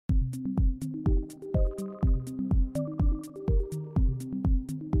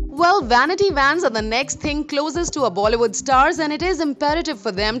Well, vanity vans are the next thing closest to a Bollywood stars, and it is imperative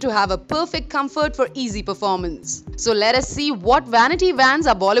for them to have a perfect comfort for easy performance. So let us see what vanity vans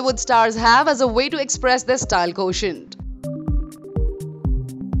our Bollywood stars have as a way to express their style quotient.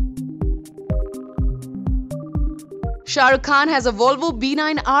 Shahrukh Khan has a Volvo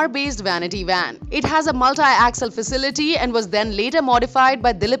B9R based vanity van. It has a multi-axle facility and was then later modified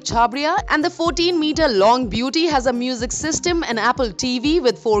by Dilip Chhabria, and the 14-meter long beauty has a music system, an Apple TV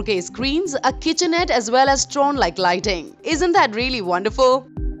with 4K screens, a kitchenette as well as throne-like lighting. Isn't that really wonderful?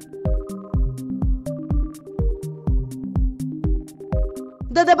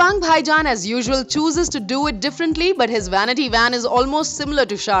 The Dabangg Bhaijan as usual chooses to do it differently, but his vanity van is almost similar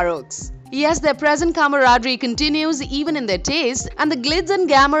to Shahrukh's. Yes, their present camaraderie continues even in their taste, and the glitz and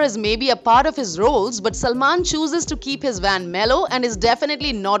glamour is maybe a part of his roles, but Salman chooses to keep his van mellow and is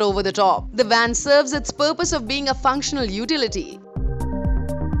definitely not over the top. The van serves its purpose of being a functional utility.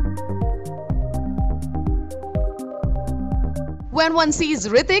 When one sees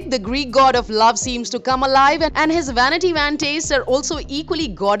Hrithik, the Greek god of love seems to come alive, and his vanity van tastes are also equally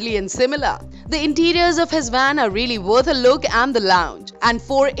godly and similar. The interiors of his van are really worth a look, and the lounge and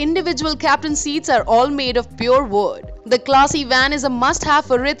 4 individual captain seats are all made of pure wood. The classy van is a must-have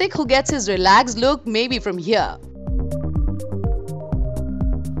for Hrithik, who gets his relaxed look maybe from here.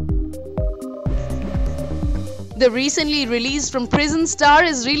 The recently released From Prison star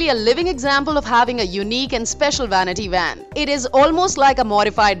is really a living example of having a unique and special vanity van. It is almost like a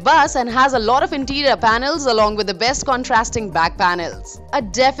modified bus and has a lot of interior panels along with the best contrasting back panels. A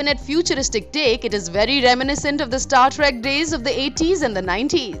definite futuristic take, it is very reminiscent of the Star Trek days of the 80s and the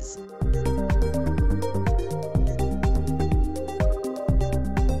 90s.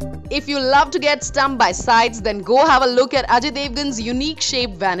 If you love to get stumped by sights, then go have a look at Ajay Devgan's unique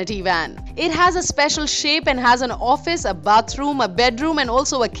shaped vanity van. It has a special shape and has an office, a bathroom, a bedroom and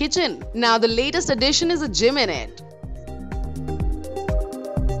also a kitchen. Now the latest addition is a gym in it.